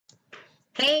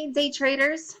Hey, day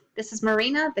traders. This is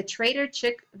Marina, the Trader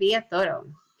Chick via Toro.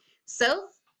 So,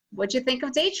 what'd you think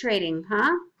of day trading,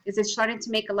 huh? Is it starting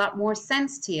to make a lot more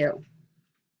sense to you?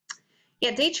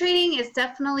 Yeah, day trading is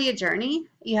definitely a journey.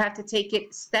 You have to take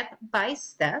it step by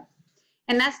step.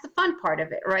 And that's the fun part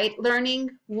of it, right?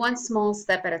 Learning one small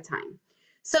step at a time.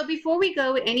 So before we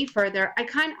go any further,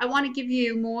 I want to give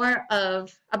you more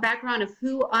of a background of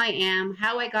who I am,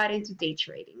 how I got into day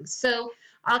trading. So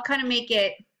I'll kind of make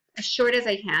it as short as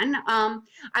I can.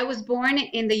 I was born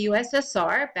in the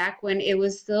USSR back when it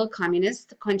was still a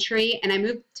communist country, and I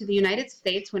moved to the United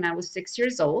States when I was 6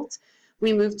 years old.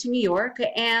 We moved to New York,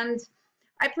 and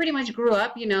I pretty much grew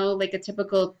up, like a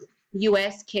typical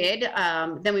US kid.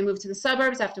 Then we moved to the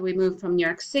suburbs after we moved from New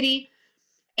York City.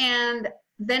 And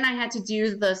then I had to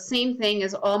do the same thing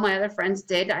as all my other friends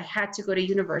did. I had to go to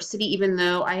university, even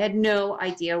though I had no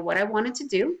idea what I wanted to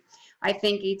do. I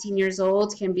think 18 years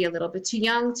old can be a little bit too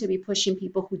young to be pushing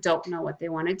people who don't know what they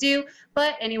want to do.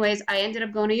 But, anyways, I ended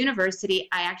up going to university.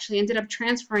 I actually ended up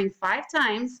transferring 5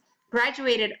 times,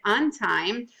 graduated on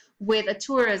time with a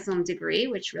tourism degree,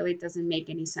 which really doesn't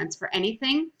make any sense for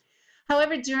anything.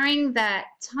 However, during that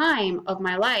time of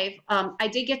my life, I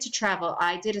did get to travel.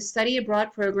 I did a study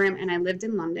abroad program and I lived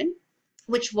in London,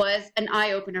 which was an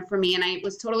eye opener for me. And I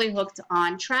was totally hooked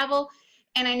on travel.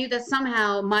 And I knew that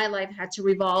somehow my life had to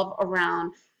revolve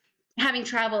around having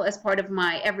travel as part of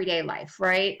my everyday life,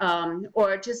 right?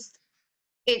 Or just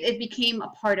it became a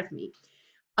part of me.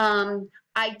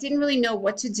 I didn't really know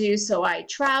what to do, so I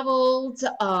traveled.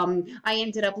 I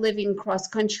ended up living cross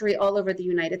country all over the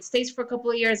United States for a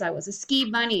couple of years. I was a ski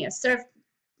bunny, a surf,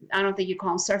 I don't think you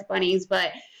call them surf bunnies,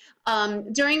 but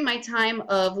during my time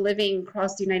of living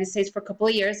across the United States for a couple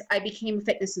of years, I became a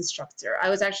fitness instructor. I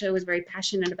was actually always very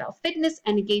passionate about fitness,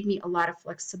 and it gave me a lot of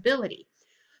flexibility.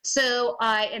 So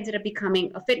I ended up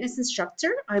becoming a fitness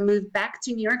instructor. I moved back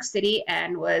to New York City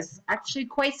and was actually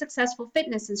quite successful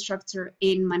fitness instructor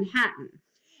in Manhattan.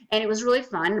 And it was really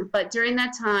fun. But during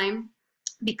that time,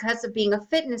 because of being a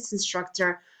fitness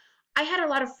instructor, I had a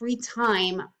lot of free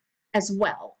time as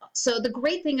well. So the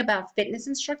great thing about fitness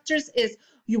instructors is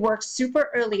you work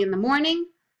super early in the morning,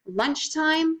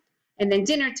 lunchtime, and then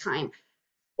dinner time,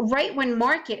 right when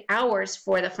market hours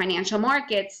for the financial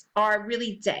markets are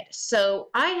really dead. So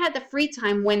I had the free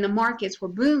time when the markets were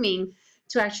booming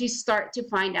to actually start to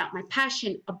find out my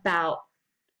passion about,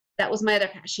 that was my other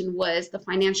passion, was the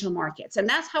financial markets. And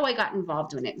that's how I got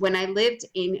involved in it. When I lived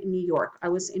in New York, I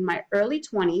was in my early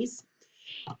 20s,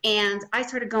 and I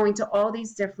started going to all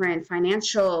these different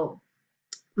financial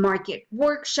market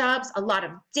workshops, a lot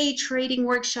of day trading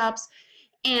workshops.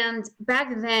 And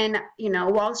back then,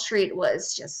 Wall Street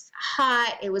was just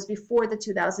hot. It was before the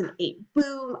 2008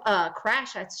 boom,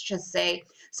 crash, I should say.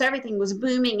 So everything was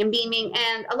booming and beaming.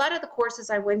 And a lot of the courses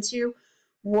I went to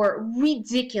were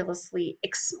ridiculously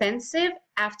expensive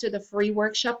after the free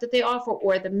workshop that they offer,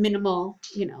 or the minimal,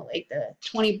 like the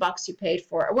 $20 you paid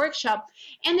for a workshop.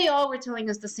 And they all were telling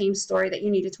us the same story, that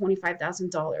you needed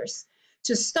 $25,000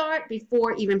 to start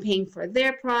before even paying for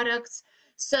their products.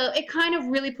 So it kind of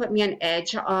really put me on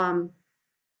edge. And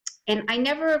I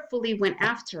never fully went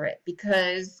after it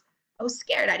because I was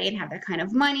scared. I didn't have that kind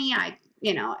of money.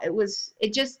 It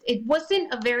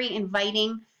wasn't a very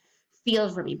inviting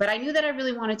field for me, but I knew that I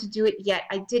really wanted to do it, yet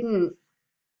I didn't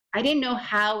know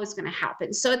how it was going to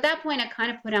happen. So at that point, I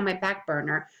kind of put it on my back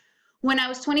burner. When I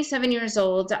was 27 years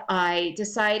old, I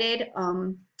decided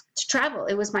to travel.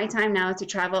 It was my time now to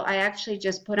travel. I actually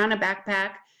just put on a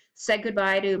backpack, said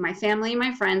goodbye to my family and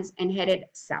my friends, and headed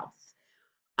south.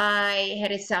 I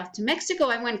headed south to Mexico.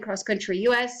 I went cross country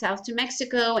US, south to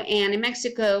Mexico. And in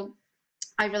Mexico,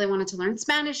 I really wanted to learn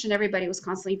Spanish. And everybody was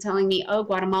constantly telling me, oh,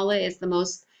 Guatemala is the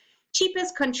most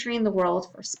cheapest country in the world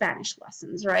for Spanish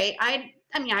lessons, right? I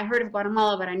mean, I heard of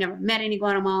Guatemala, but I never met any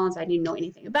Guatemalans. I didn't know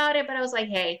anything about it. But I was like,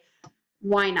 hey,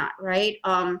 why not, right?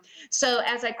 So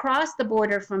as I crossed the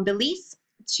border from Belize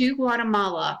to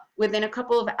Guatemala, within a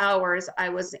couple of hours, I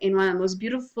was in one of the most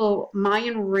beautiful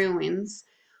Mayan ruins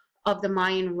of the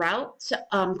Mayan route,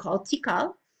 called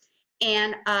Tikal.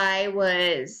 And I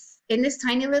was in this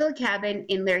tiny little cabin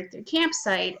in their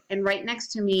campsite. And right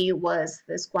next to me was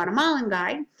this Guatemalan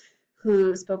guy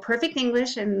who spoke perfect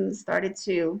English and started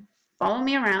to follow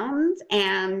me around.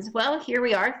 And well, here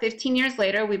we are 15 years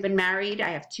later. We've been married. I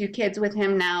have 2 kids with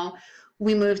him now.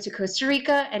 We moved to Costa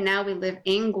Rica, and now we live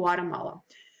in Guatemala.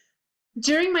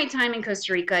 During my time in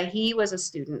Costa Rica, he was a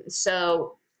student.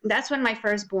 So that's when my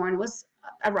firstborn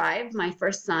arrived, my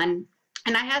first son.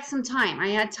 And I had some time. I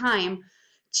had time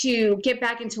to get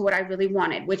back into what I really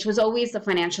wanted, which was always the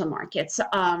financial markets.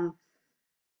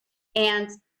 And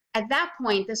at that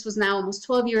point, this was now almost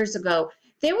 12 years ago,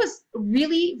 there was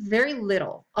really very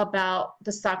little about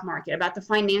the stock market, about the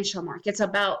financial markets,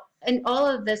 and all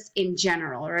of this in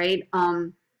general, right?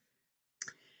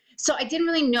 So I didn't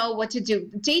really know what to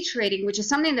do. Day trading, which is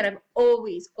something that I've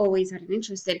always had an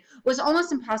interest in, was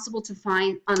almost impossible to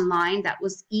find online that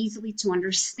was easily to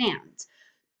understand.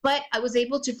 But I was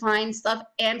able to find stuff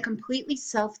and completely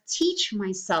self-teach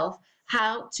myself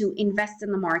how to invest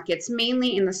in the markets,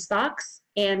 mainly in the stocks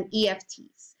and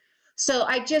EFTs.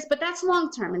 But that's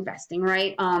long-term investing,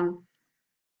 right?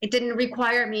 It didn't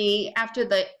require me, after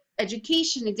the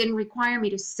education, it didn't require me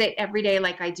to sit every day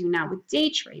like I do now with day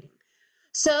trading.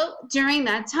 So during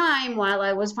that time, while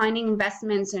I was finding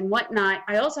investments and whatnot,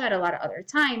 I also had a lot of other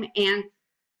time, and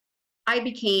I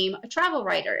became a travel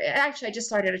writer. Actually, I just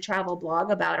started a travel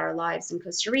blog about our lives in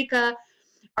Costa Rica,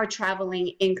 our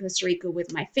traveling in Costa Rica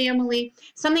with my family,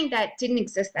 something that didn't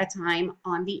exist at that time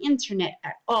on the internet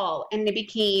at all. And it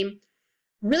became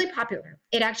really popular.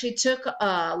 It actually took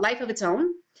a life of its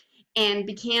own and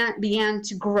began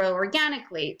to grow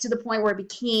organically to the point where it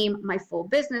became my full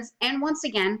business. And once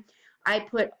again, I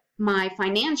put my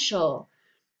financial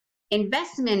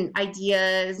investment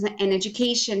ideas and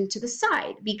education to the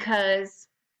side because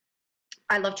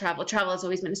I love travel. Travel has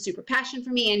always been a super passion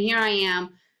for me. And here I am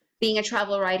being a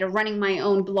travel writer, running my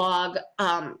own blog,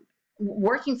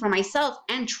 working for myself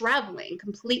and traveling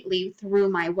completely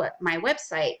through my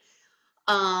website.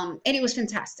 And it was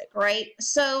fantastic, right?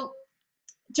 So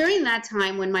during that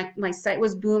time when my site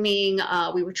was booming,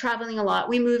 we were traveling a lot.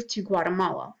 We moved to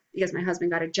Guatemala because my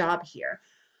husband got a job here.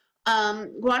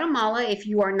 Guatemala, if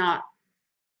you are not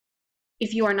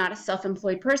a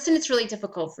self-employed person, it's really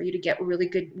difficult for you to get really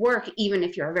good work, even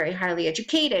if you're very highly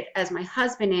educated, as my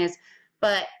husband is.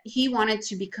 But he wanted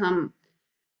to become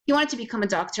a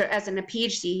doctor as in a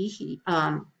PhD.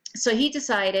 So he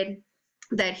decided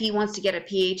that he wants to get a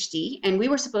PhD, and we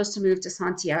were supposed to move to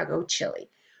Santiago, Chile.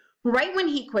 Right when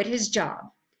he quit his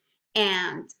job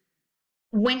and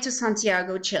went to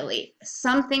Santiago, Chile,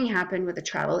 something happened with the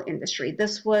travel industry.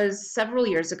 This was several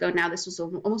years ago now. This was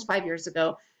almost 5 years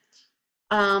ago.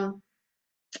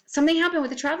 Something happened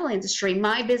with the travel industry.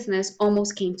 My business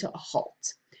almost came to a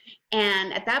halt.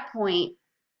 And at that point,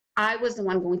 I was the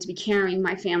one going to be carrying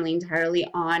my family entirely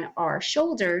on my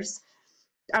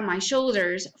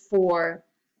shoulders for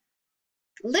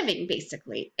living,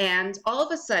 basically. And all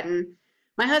of a sudden,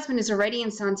 my husband is already in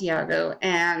Santiago,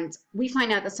 and we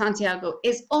find out that Santiago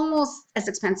is almost as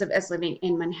expensive as living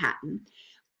in Manhattan.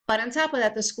 But on top of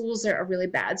that, the schools there are really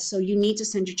bad. So you need to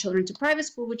send your children to private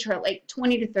school, which are like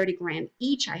 20 to 30 grand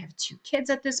each. I have 2 kids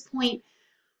at this point.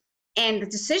 And the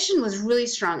decision was really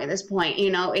strong at this point.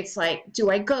 You know, it's like, do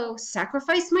I go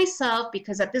sacrifice myself?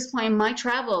 Because at this point, my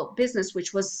travel business,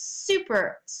 which was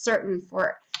super certain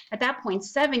for, at that point,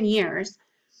 7 years,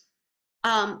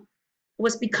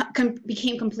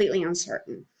 became completely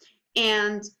uncertain.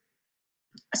 And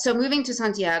so moving to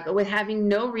Santiago with having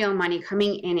no real money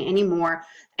coming in anymore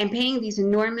and paying these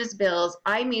enormous bills,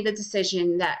 I made the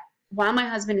decision that while my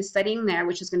husband is studying there,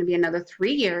 which is going to be another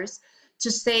 3 years, to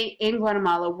stay in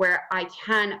Guatemala where I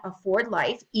can afford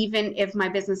life, even if my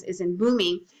business isn't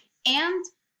booming. And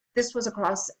this was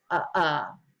crossing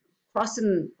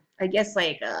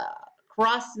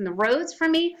the roads for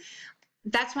me.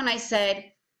 That's when I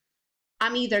said,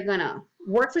 I'm either going to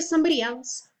work for somebody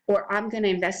else or I'm going to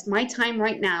invest my time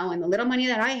right now and the little money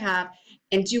that I have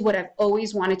and do what I've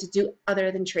always wanted to do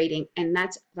other than trading, and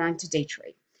that's learn to day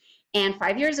trade. And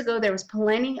 5 years ago, there was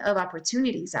plenty of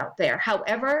opportunities out there.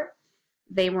 However,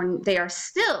 they are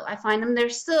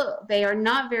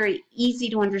not very easy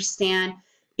to understand.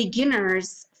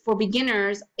 For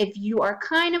beginners, if you are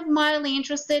kind of mildly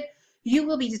interested, you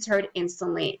will be deterred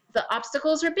instantly. The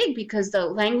obstacles are big because the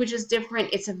language is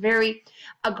different. It's a very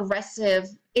aggressive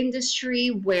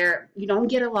industry where you don't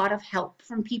get a lot of help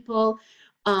from people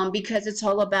because it's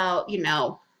all about,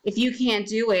 if you can't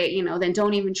do it, then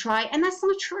don't even try. And that's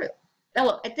not true.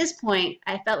 Well, at this point,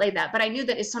 I felt like that, but I knew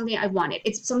that it's something I wanted.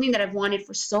 It's something that I've wanted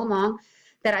for so long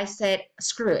that I said,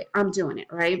 screw it, I'm doing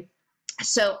it, right?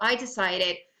 So I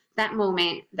decided that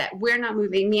moment that we're not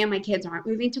moving, me and my kids aren't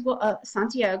moving to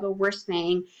Santiago, we're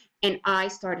staying, and I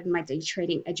started my day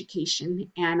trading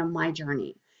education and my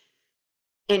journey.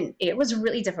 And it was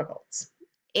really difficult.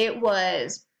 It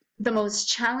was the most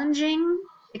challenging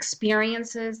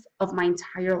experiences of my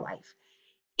entire life.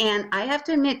 And I have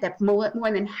to admit that more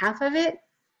than half of it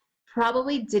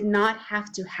probably did not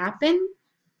have to happen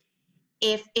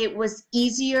if it was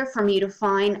easier for me to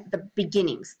find the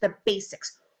beginnings, the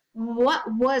basics. What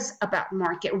was about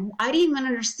market? I didn't even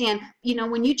understand,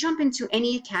 when you jump into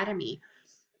any academy,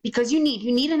 because you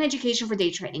need an education for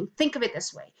day trading. Think of it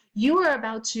this way. You are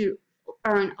about to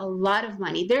earn a lot of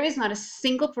money. There is not a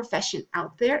single profession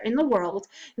out there in the world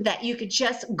that you could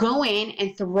just go in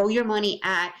and throw your money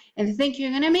at and think you're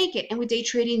going to make it. And with day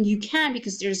trading, you can,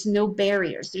 because there's no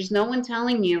barriers. There's no one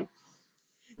telling you,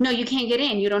 no, you can't get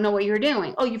in. You don't know what you're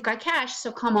doing. Oh, you've got cash,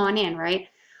 so come on in, right?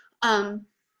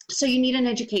 So you need an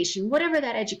education, whatever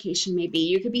that education may be.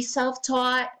 You could be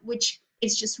self-taught, which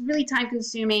is just really time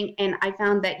consuming. And I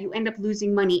found that you end up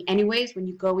losing money anyways when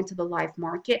you go into the live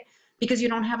market because you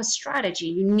don't have a strategy.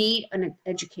 You need an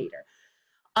educator.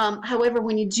 However,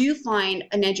 when you do find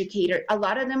an educator, a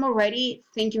lot of them already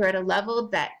think you're at a level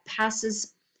that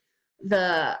passes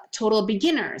the total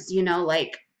beginners,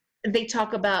 like they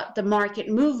talk about the market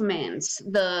movements,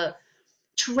 the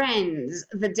trends,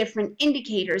 the different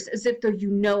indicators, as if though you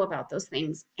know about those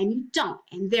things, and you don't.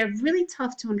 And they're really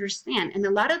tough to understand. And a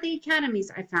lot of the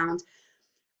academies I found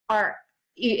are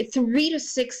 3 to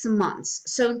 6 months.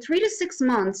 So in 3 to 6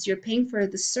 months, you're paying for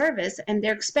the service, and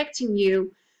they're expecting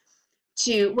you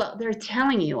to, well, they're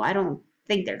telling you, I don't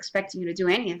think they're expecting you to do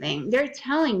anything. They're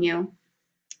telling you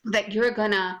that you're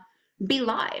gonna be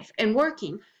live and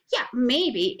working. Yeah,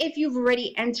 maybe if you've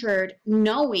already entered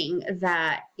knowing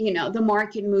that, the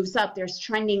market moves up, there's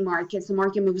trending markets, the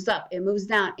market moves up, it moves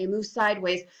down, it moves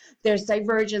sideways, there's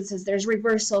divergences, there's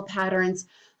reversal patterns,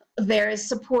 there is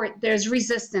support, there's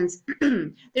resistance,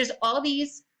 there's all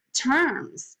these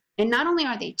terms. And not only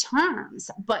are they terms,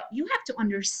 but you have to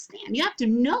understand, you have to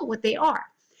know what they are.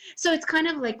 So it's kind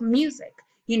of like music.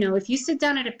 If you sit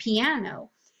down at a piano,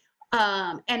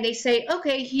 and they say,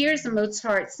 okay, here's a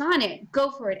Mozart sonnet, go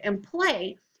for it and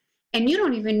play. And you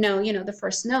don't even know, the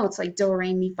first notes like do,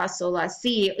 re, mi, fa, sol, la,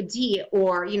 si, D,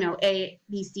 or, A,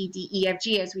 B, C, D, E, F,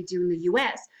 G, as we do in the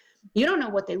US. You don't know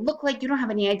what they look like. You don't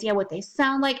have any idea what they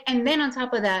sound like. And then on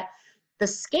top of that, the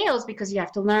scales, because you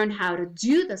have to learn how to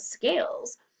do the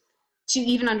scales to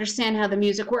even understand how the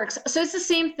music works. So it's the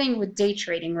same thing with day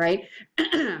trading, right?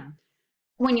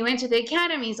 When you enter the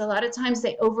academies, a lot of times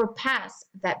they overpass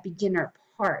that beginner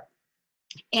part.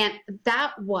 And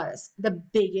that was the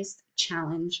biggest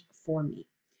challenge for me.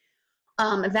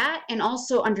 That, and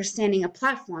also understanding a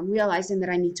platform, realizing that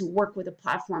I need to work with a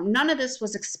platform. None of this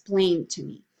was explained to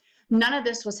me. None of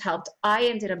this was helped. I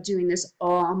ended up doing this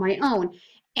all on my own.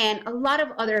 And a lot of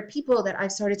other people that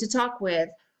I've started to talk with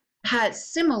had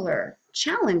similar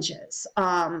challenges.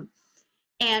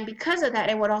 And because of that,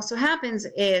 and what also happens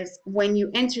is when you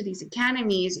enter these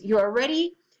academies, you're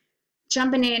already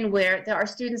jumping in where there are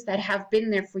students that have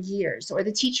been there for years, or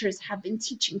the teachers have been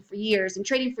teaching for years and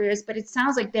trading for years, but it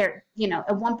sounds like they're,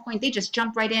 at one point they just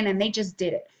jumped right in and they just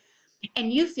did it.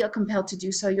 And you feel compelled to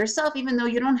do so yourself, even though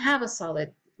you don't have a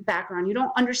solid background. You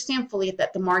don't understand fully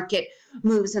that the market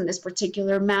moves in this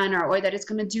particular manner or that it's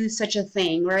going to do such a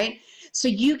thing, right? So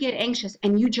you get anxious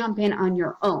and you jump in on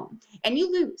your own and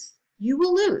you lose. You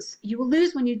will lose. You will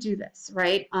lose when you do this,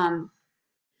 right?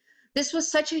 This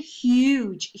was such a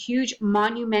huge, huge,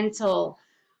 monumental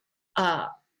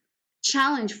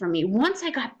challenge for me. Once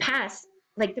I got past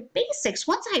like the basics,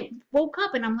 once I woke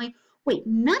up and I'm like, wait,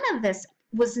 none of this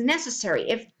was necessary.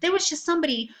 If there was just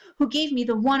somebody who gave me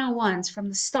the 101s from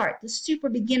the start, the super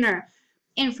beginner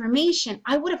information,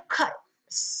 I would have cut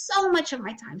so much of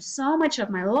my time, so much of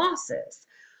my losses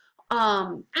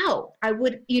out. I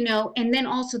would, and then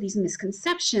also these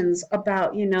misconceptions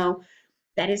about,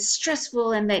 that it's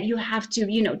stressful and that you have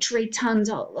to, trade tons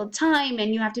all the time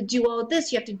and you have to do all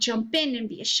this. You have to jump in and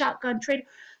be a shotgun trader.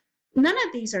 None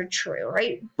of these are true,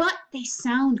 right? But they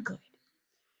sound good.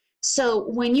 So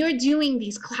when you're doing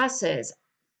these classes,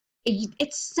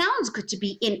 it sounds good to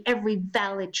be in every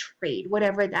valid trade,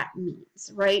 whatever that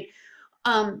means, right?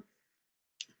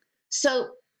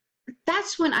 So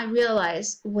that's when I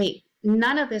realized, wait,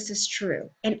 none of this is true.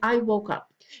 And I woke up.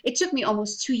 It took me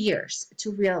almost 2 years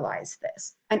to realize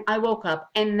this. And I woke up,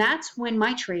 and that's when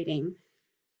my trading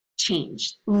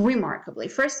changed remarkably.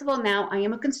 First of all, now I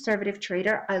am a conservative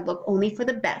trader. I look only for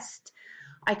the best.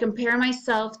 I compare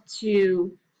myself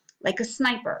to like a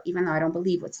sniper, even though I don't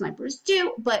believe what snipers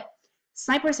do, but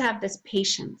snipers have this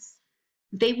patience.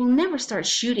 They will never start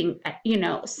shooting at,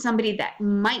 somebody that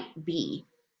might be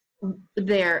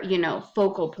their,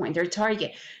 focal point, their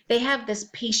target. They have this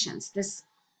patience, this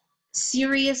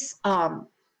serious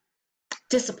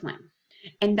discipline.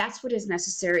 And that's what is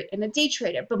necessary in a day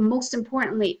trader. But most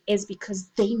importantly is because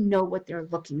they know what they're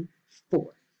looking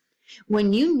for.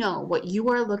 When you know what you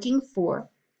are looking for,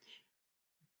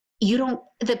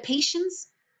 the patience,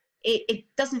 it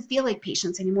doesn't feel like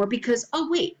patience anymore because, oh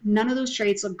wait, none of those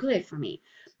trades look good for me.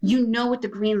 You know what the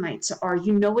green lights are.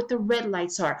 You know what the red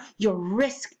lights are. Your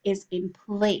risk is in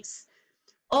place.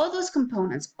 All those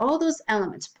components, all those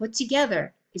elements put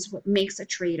together is what makes a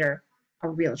trader a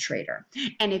real trader.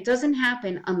 And it doesn't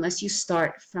happen unless you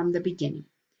start from the beginning,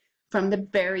 from the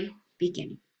very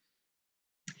beginning.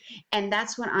 And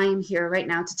that's what I am here right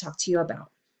now to talk to you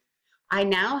about. I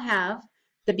now have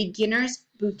the Beginner's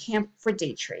Bootcamp for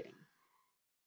Day Trading.